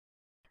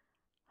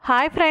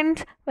Hi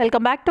friends,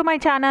 welcome back to my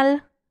channel.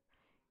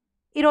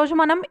 ఈరోజు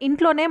మనం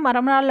ఇంట్లోనే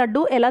మరమరాల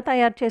లడ్డు ఎలా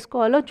తయారు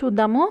చేసుకోవాలో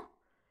చూద్దాము.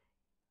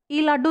 ఈ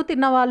లడ్డు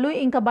తిన్నవాళ్ళు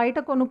ఇంకా బయట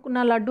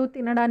కొనుక్కున్న లడ్డు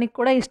తినడానికి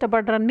కూడా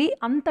ఇష్టపడరండి,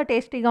 అంత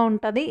టేస్టీగా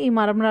ఉంటుంది ఈ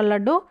మరమరాల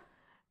లడ్డు.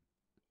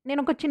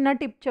 నేను ఒక చిన్న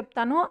టిప్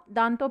చెప్తాను,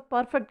 దాంతో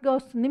పర్ఫెక్ట్గా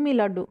వస్తుంది మీ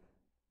లడ్డు.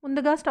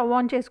 ముందుగా స్టవ్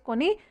ఆన్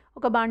చేసుకొని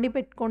ఒక బాండి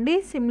పెట్టుకోండి,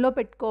 సిమ్లో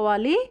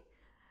పెట్టుకోవాలి.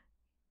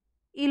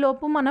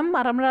 ఈలోపు మనం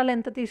మరమరాలు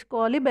ఎంత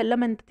తీసుకోవాలి,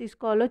 బెల్లం ఎంత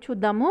తీసుకోవాలో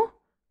చూద్దాము.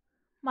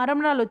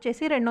 మరమరాలు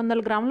వచ్చేసి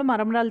 200 గ్రాముల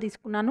మరమరాలు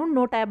తీసుకున్నాను,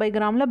 150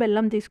 గ్రాముల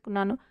బెల్లం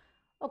తీసుకున్నాను.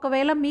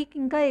 ఒకవేళ మీకు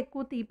ఇంకా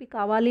ఎక్కువ తీపి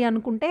కావాలి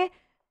అనుకుంటే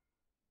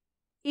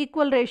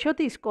ఈక్వల్ రేషియో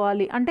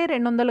తీసుకోవాలి, అంటే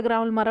 200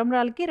 గ్రాముల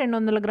మరమరాలకి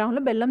 200 గ్రాముల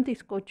బెల్లం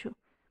తీసుకోవచ్చు.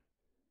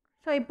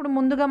 సో ఇప్పుడు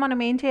ముందుగా మనం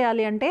ఏం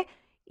చేయాలి అంటే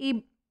ఈ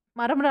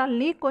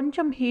మరమరాల్ని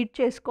కొంచెం హీట్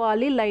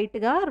చేసుకోవాలి,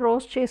 లైట్గా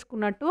రోస్ట్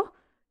చేసుకున్నట్టు.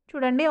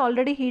 చూడండి,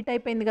 ఆల్రెడీ హీట్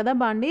అయిపోయింది కదా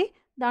బాండి,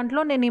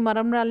 దాంట్లో నేను ఈ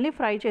మరమరాల్ని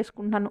ఫ్రై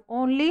చేసుకుంటాను.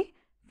 ఓన్లీ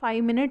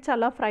 5 మినిట్స్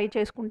అలా ఫ్రై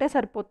చేసుకుంటే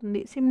సరిపోతుంది.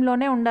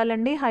 సిమ్లోనే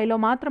ఉండాలండి, హైలో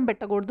మాత్రం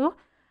పెట్టకూడదు.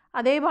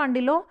 అదే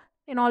బాండిలో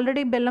నేను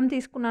ఆల్రెడీ బెల్లం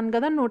తీసుకున్నాను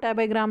కదా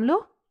 150 గ్రాములు,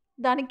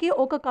 దానికి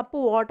 1 కప్పు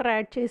వాటర్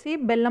యాడ్ చేసి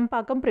బెల్లం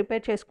పాకం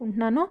ప్రిపేర్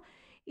చేసుకుంటున్నాను.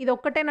 ఇది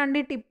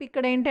ఒక్కటేనండి టిప్.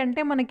 ఇక్కడ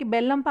ఏంటంటే మనకి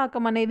బెల్లం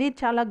పాకం అనేది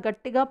చాలా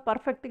గట్టిగా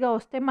పర్ఫెక్ట్గా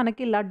వస్తే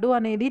మనకి లడ్డు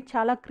అనేది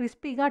చాలా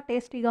క్రిస్పీగా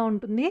టేస్టీగా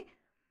ఉంటుంది.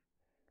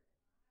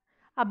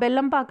 ఆ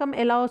బెల్లం పాకం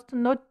ఎలా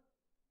వస్తుందో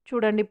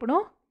చూడండి ఇప్పుడు.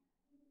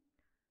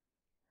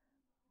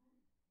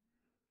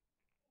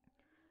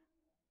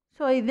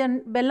 సో ఇది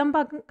బెల్లం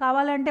పాకం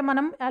కావాలంటే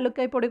మనం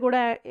యాలక్కాయ పొడి కూడా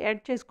యాడ్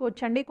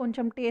చేసుకోవచ్చండి,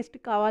 కొంచెం టేస్ట్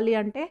కావాలి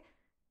అంటే.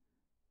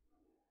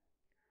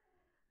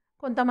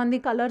 కొంతమంది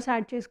కలర్స్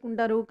యాడ్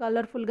చేసుకుంటారు,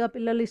 కలర్ఫుల్గా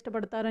పిల్లలు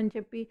ఇష్టపడతారని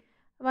చెప్పి.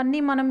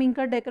 అవన్నీ మనం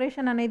ఇంకా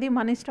డెకరేషన్ అనేది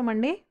మన ఇష్టం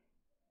అండి.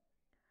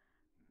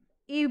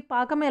 ఈ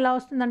పాకం ఎలా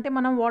వస్తుందంటే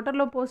మనం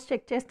వాటర్లో పోసి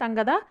చెక్ చేస్తాం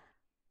కదా,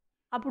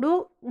 అప్పుడు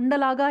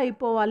ఉండలాగా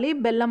అయిపోవాలి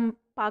బెల్లం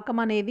పాకం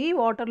అనేది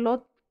వాటర్లో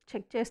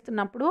చెక్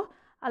చేస్తున్నప్పుడు.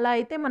 అలా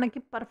అయితే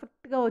మనకి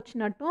పర్ఫెక్ట్గా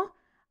వచ్చినట్టు.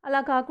 అలా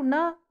కాకుండా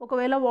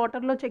ఒకవేళ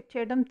వాటర్లో చెక్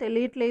చేయడం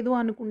తెలియట్లేదు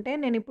అనుకుంటే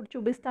నేను ఇప్పుడు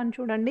చూపిస్తాను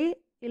చూడండి.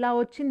 ఇలా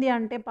వచ్చింది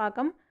అంటే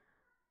పాకం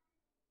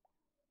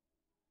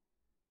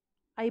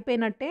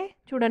అయిపోయినట్టే.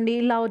 చూడండి,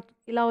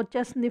 ఇలా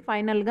వచ్చేస్తుంది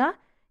ఫైనల్గా.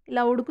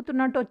 ఇలా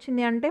ఉడుకుతున్నట్టు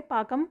వచ్చింది అంటే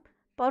పాకం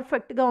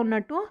పర్ఫెక్ట్గా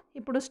ఉన్నట్టు.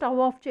 ఇప్పుడు స్టవ్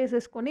ఆఫ్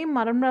చేసేసుకొని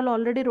మరమరాలు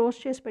ఆల్రెడీ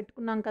రోస్ట్ చేసి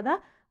పెట్టుకున్నాం కదా,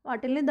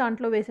 వాటిని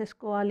దాంట్లో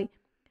వేసేసుకోవాలి.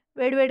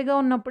 వేడివేడిగా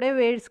ఉన్నప్పుడే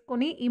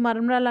వేసుకొని ఈ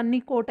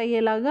మరమరాలన్నీ కోట్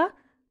అయ్యేలాగా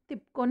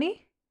తిప్పుకొని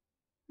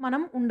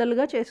మనం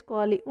ఉండలుగా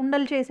చేసుకోవాలి.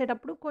 ఉండలు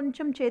చేసేటప్పుడు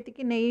కొంచెం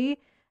చేతికి నెయ్యి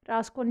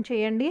రాసుకొని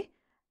చేయండి,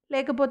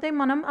 లేకపోతే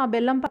మనం ఆ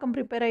బెల్లం పాకం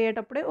ప్రిపేర్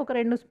అయ్యేటప్పుడే ఒక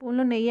 2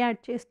 స్పూన్లు నెయ్యి యాడ్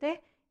చేస్తే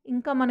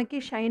ఇంకా మనకి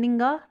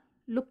షైనింగ్గా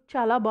లుక్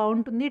చాలా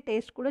బాగుంటుంది,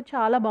 టేస్ట్ కూడా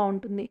చాలా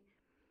బాగుంటుంది.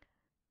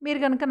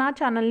 మీరు కనుక నా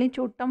ఛానల్ని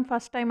చూడటం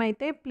ఫస్ట్ టైం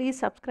అయితే please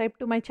subscribe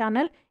to my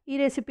channel. ఈ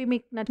రెసిపీ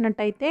మీకు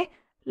నచ్చినట్టయితే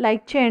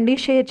లైక్ చేయండి,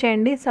 షేర్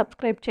చేయండి,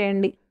 సబ్స్క్రైబ్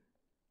చేయండి.